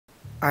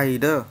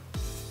Aida,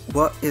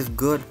 what is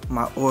good,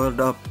 my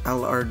oiled up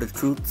LR the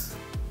truths?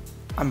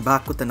 I'm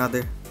back with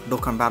another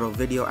Dokkan battle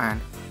video, and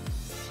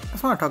I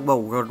just want to talk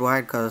about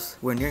worldwide because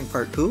we're nearing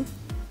part 2.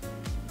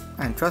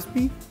 And trust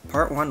me,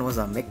 part 1 was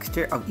a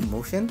mixture of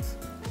emotions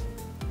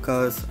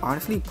because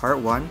honestly part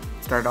 1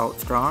 started out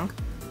strong.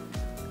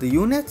 The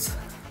units,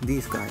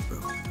 these guys bro.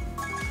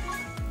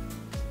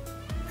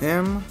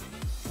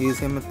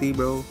 He's Himothy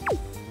bro.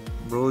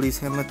 Broly's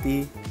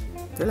Himothy.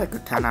 They're like a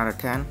 10 out of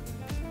 10.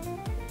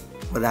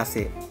 But that's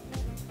it.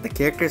 The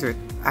characters are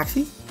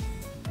actually,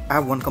 I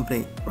have one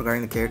complaint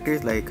regarding the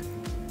characters. Like,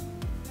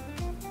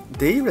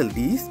 they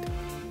released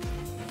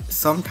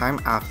sometime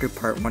after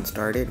part 1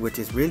 started, which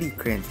is really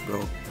cringe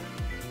bro.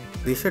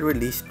 They should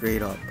release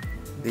straight up.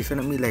 They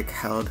shouldn't be like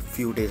held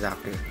few days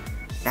after.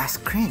 That's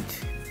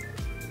cringe.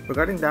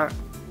 Regarding that,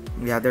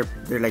 yeah,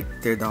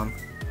 they're dumb.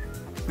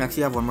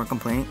 Actually, I have one more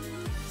complaint.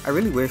 I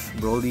really wish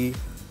Broly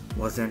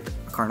wasn't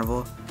a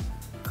carnival,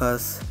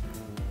 cause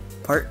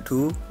part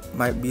 2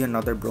 might be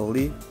another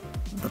Broly,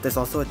 but there's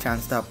also a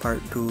chance that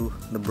part 2,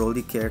 the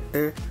Broly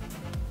character,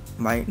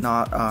 might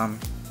not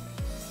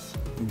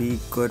be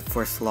good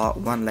for slot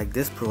 1 like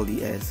this Broly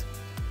is.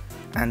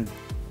 And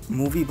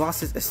movie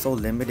bosses is so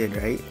limited,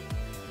 right?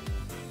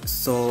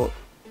 So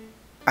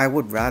I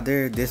would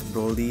rather this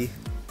Broly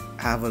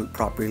have a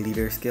proper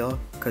leader skill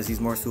because he's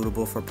more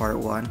suitable for part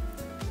 1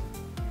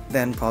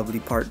 than probably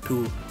part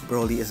 2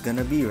 Broly is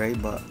gonna be,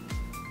 right? But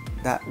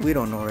that we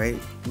don't know, right?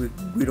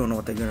 We don't know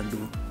what they're gonna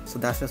do. So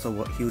that's just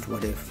a huge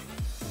what if.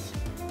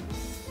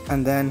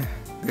 And then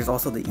there's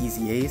also the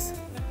easy A's.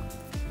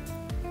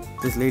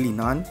 There's literally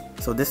none.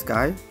 So this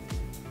guy,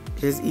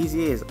 his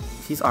easy A is,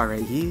 he's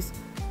alright. He's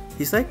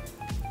like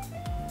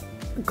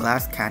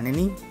glass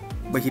cannony,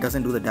 but he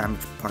doesn't do the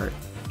damage part.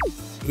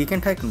 He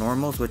can tank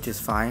normals, which is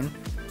fine.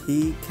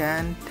 He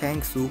can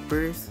tank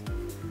supers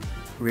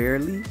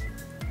rarely.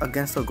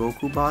 Against a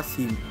Goku boss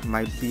he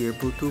might be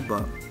able to,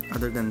 but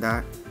other than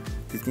that,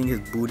 he's getting his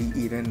booty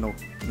eaten,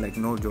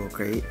 no joke,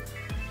 right?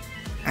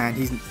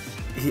 And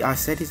I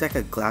said he's like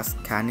a glass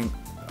cannon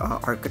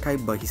archetype,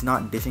 but he's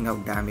not dishing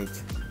out damage.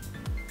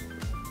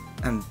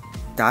 And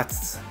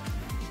that's,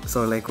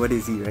 so like what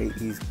is he, right?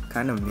 He's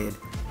kind of mid,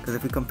 because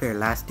if we compare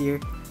last year,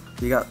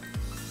 we got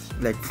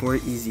like 4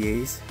 easy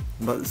A's,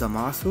 but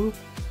Zamasu,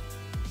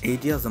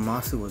 AGL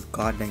Zamasu was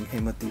goddamn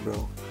Himothy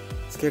bro.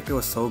 This character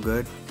was so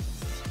good.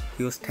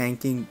 He was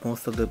tanking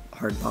most of the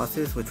hard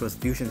bosses, which was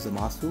Fusion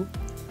Zamasu.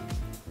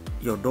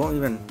 Yo, don't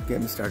even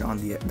get me started on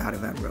that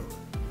event, bro.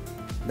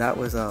 That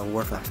was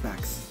War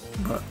Flashbacks.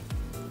 But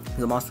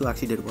Zamasu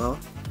actually did well.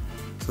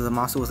 So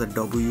Zamasu was a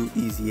W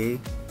easy A.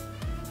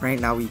 Right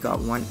now we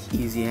got 1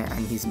 easy A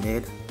and he's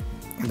mid.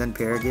 And then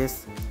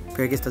Paragus.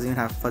 Paragus doesn't even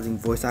have fuzzing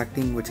voice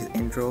acting, which is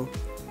intro,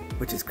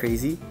 which is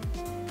crazy.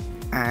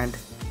 And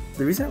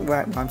the reason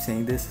why I'm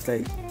saying this is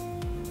like,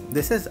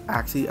 this is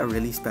actually a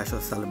really special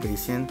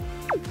celebration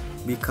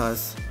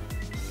because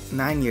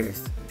 9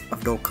 years of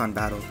Dokkan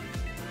battle.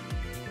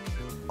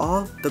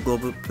 All the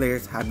global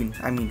players have been,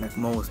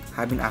 most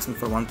have been asking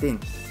for one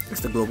thing. It's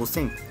the global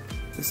sync.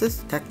 This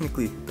is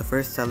technically the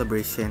first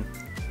celebration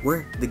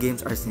where the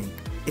games are synced.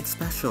 It's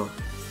special,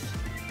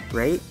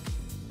 right?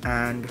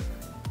 And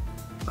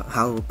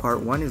how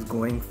part 1 is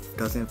going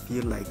doesn't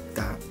feel like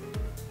that.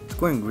 It's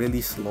going really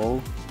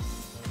slow,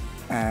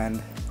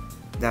 and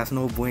that's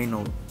no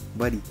bueno,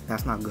 buddy.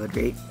 That's not good,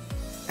 right?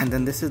 And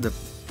then this is the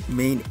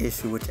main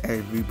issue which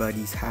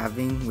everybody's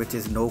having, which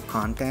is no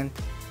content.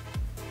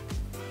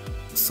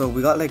 So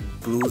we got like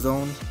blue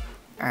zone,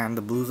 and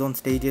the blue zone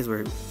stages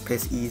were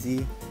piss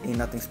easy, ain't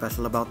nothing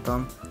special about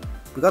them.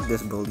 We got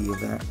this Broly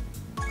event.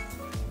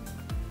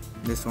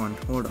 This one,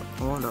 hold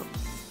up.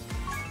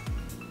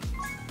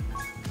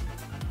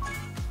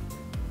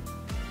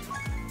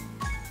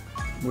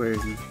 Where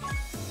is he?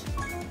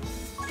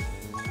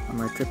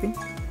 Am I tripping?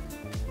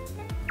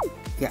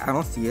 Yeah, I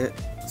don't see it.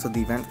 So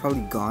the event's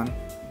probably gone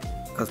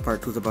because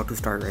part 2 is about to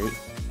start, right?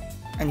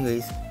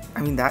 Anyways,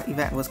 that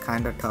event was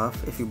kind of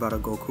tough if you brought a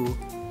Goku.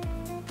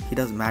 He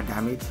does mad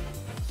damage,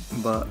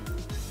 but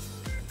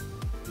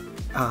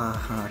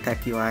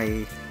Tech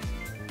UI,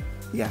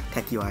 yeah,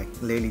 Tech UI,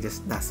 literally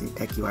just that's it,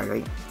 Tech UI,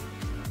 right?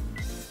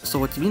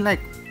 So it's been like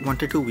 1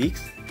 to 2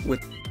 weeks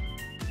with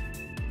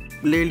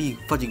literally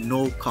fudging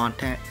no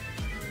content,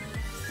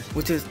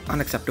 which is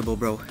unacceptable,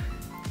 bro.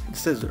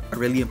 This is a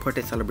really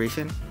important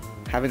celebration.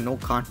 Having no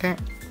content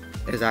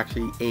is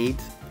actually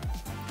AIDS,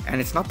 and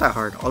it's not that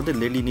hard. All they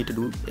literally need to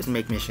do is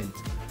make missions.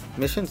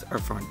 Missions are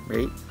fun,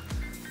 right?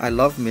 I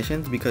love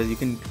missions because you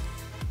can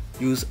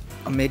use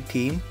a mid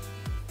team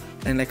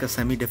in like a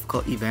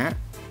semi-difficult event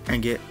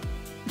and get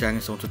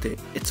Dragon Stones with it.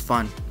 It's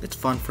fun. It's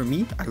fun for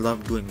me. I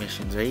love doing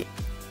missions, right?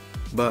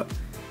 But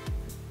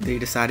they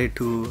decided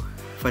to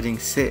fudging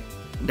sit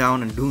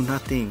down and do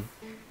nothing,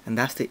 and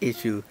that's the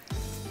issue.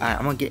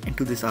 I'm gonna get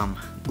into this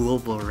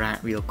global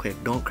rant real quick.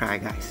 Don't cry,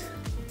 guys.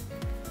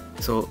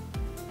 So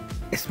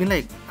it's been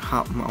like,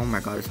 oh my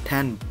god, it's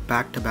 10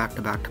 back to back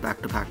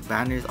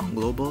banners on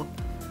global,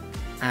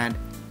 and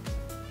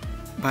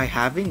by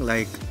having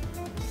like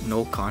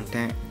no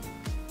content,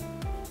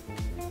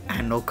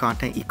 and no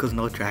content equals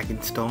no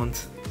dragon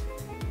stones.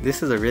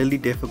 This is a really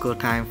difficult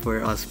time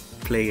for us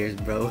players,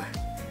 bro.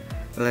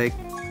 Like,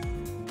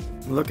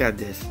 look at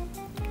this.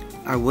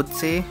 I would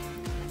say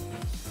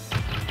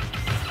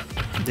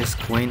this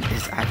coin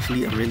is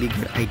actually a really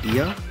good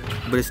idea,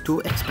 but it's too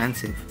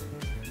expensive.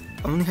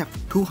 I only have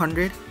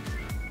 200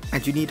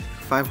 and you need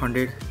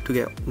 500 to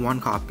get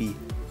one copy.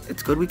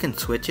 It's good we can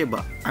switch it,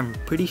 but I'm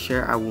pretty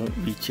sure I won't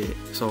reach it,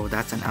 so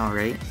that's an L,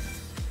 right?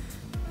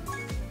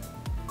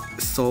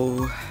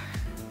 So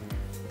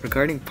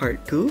regarding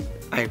part 2,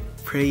 I'm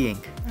praying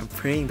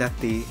that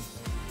they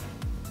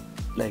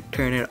like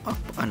turn it up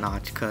a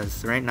notch,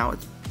 because right now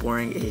it's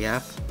boring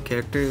AF.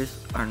 Characters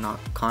are not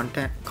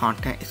content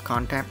is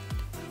content.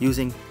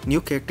 Using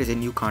new characters and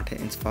new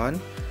content is fun,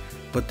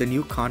 but the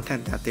new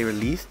content that they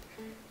released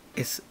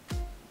is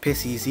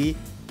piss easy,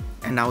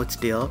 and now it's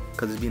stale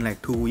because it's been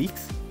like 2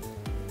 weeks.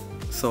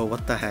 So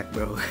what the heck,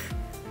 bro?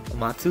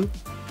 Amatsu,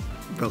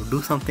 bro,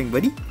 do something,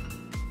 buddy.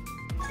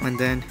 And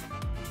then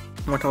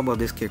I'm gonna talk about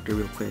this character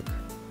real quick.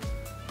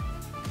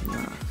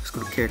 Let's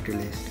go to character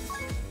list.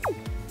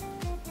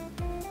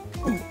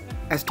 Oh,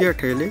 STR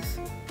tier list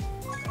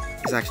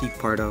is actually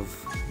part of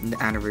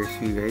the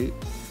anniversary, right?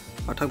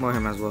 I'll talk about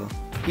him as well.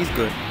 He's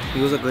good.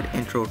 He was a good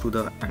intro to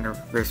the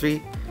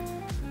anniversary.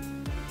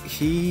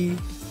 He,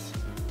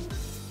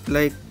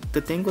 like,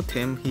 the thing with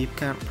him, he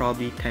can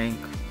probably tank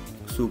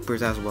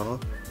supers as well,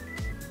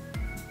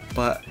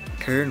 but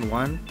turn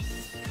 1,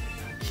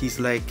 he's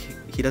like,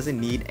 he doesn't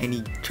need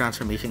any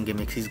transformation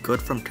gimmicks. He's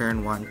good from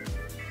turn 1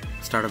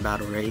 start of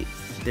battle, right?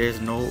 There's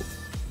no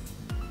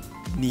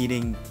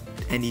needing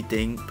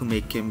anything to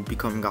make him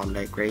become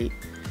godlike, right?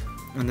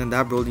 And then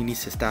that Broly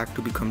needs to stack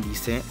to become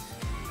decent,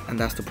 and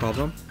that's the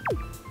problem.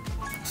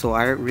 So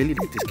I really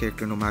like this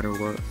character no matter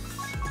what,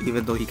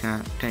 even though he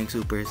can't tank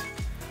supers.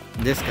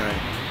 This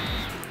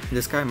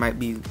guy might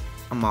be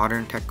a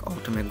modern tech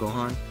ultimate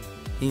Gohan.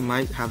 He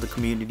might have the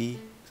community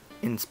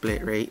in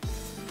split, right?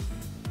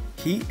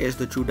 He is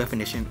the true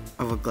definition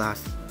of a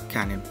glass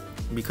cannon,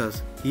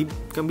 because he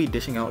can be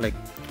dishing out like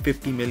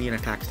 50 million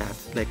attack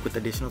stats, like with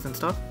additionals and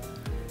stuff,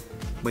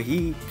 but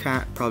he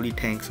can't probably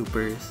tank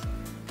supers.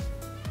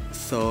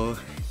 So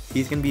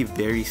he's gonna be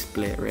very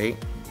split, right?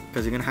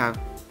 Because you're gonna have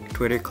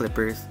Twitter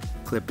clippers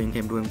clipping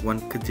him doing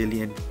 1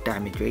 gazillion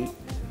damage, right?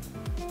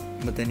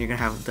 But then you're gonna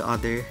have the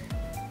other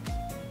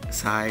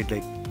side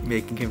like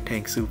making him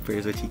tank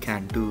supers, which he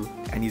can't do,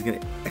 and he's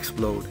gonna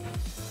explode.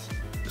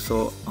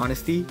 So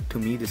honestly, to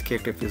me, this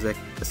character feels like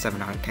a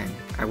 7 out of 10.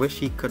 I wish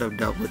he could have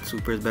dealt with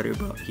supers better,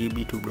 but he'd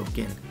be too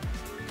broken,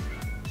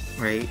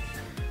 right?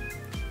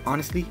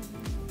 Honestly,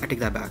 I take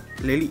that back.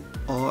 Lately,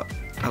 all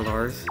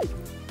LRs,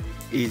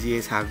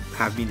 AZAs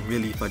have been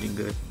really fucking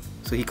good,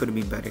 so he could have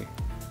been better.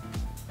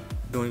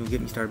 Don't even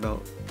get me started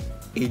about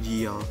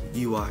AGL,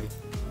 UI,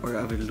 or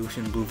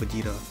Evolution Blue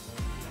Vegeta.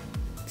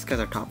 These guys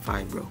are top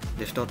 5, bro.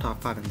 They're still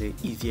top 5 and they're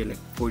easier like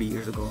 40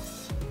 years ago.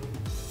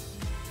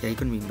 Yeah, he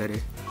couldn't be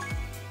better.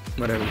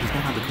 Whatever, he's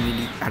gonna have the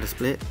community at a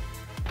split.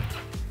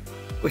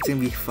 It's gonna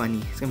be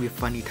funny. It's gonna be a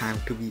funny time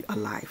to be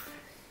alive.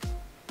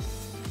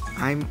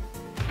 I'm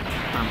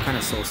kind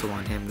of so-so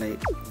on him.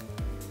 Like,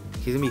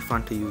 he's gonna be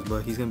fun to use,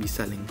 but he's gonna be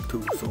selling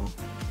too. So,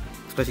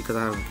 especially because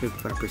I have him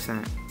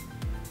 55%.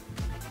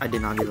 I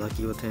did not get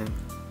lucky with him.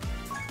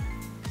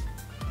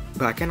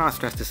 But I cannot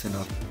stress this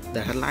enough.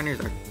 The headliners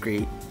are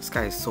great. This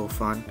guy is so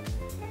fun.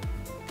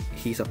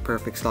 He's a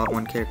perfect slot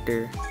 1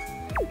 character.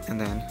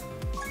 And then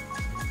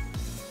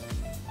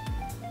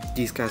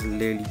these guys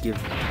literally give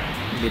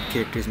mid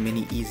characters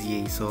mini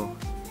EZA, so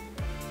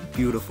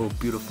beautiful,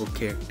 beautiful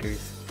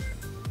characters.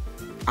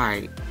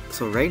 Alright,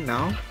 so right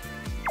now,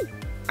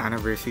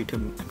 anniversary to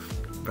me,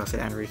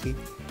 anniversary,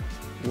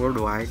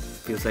 worldwide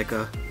feels like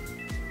a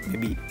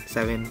maybe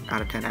 7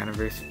 out of 10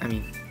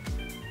 anniversary.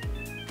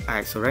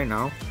 Alright, so right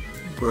now,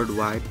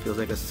 worldwide feels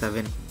like a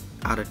 7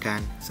 out of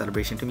 10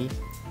 celebration to me.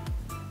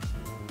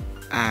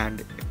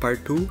 And if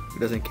part 2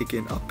 doesn't kick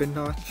in up a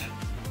notch,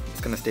 it's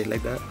gonna stay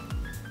like that.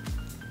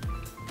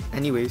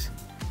 Anyways,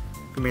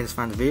 if you made this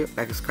fun of the video,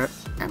 like, subscribe,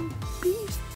 and peace.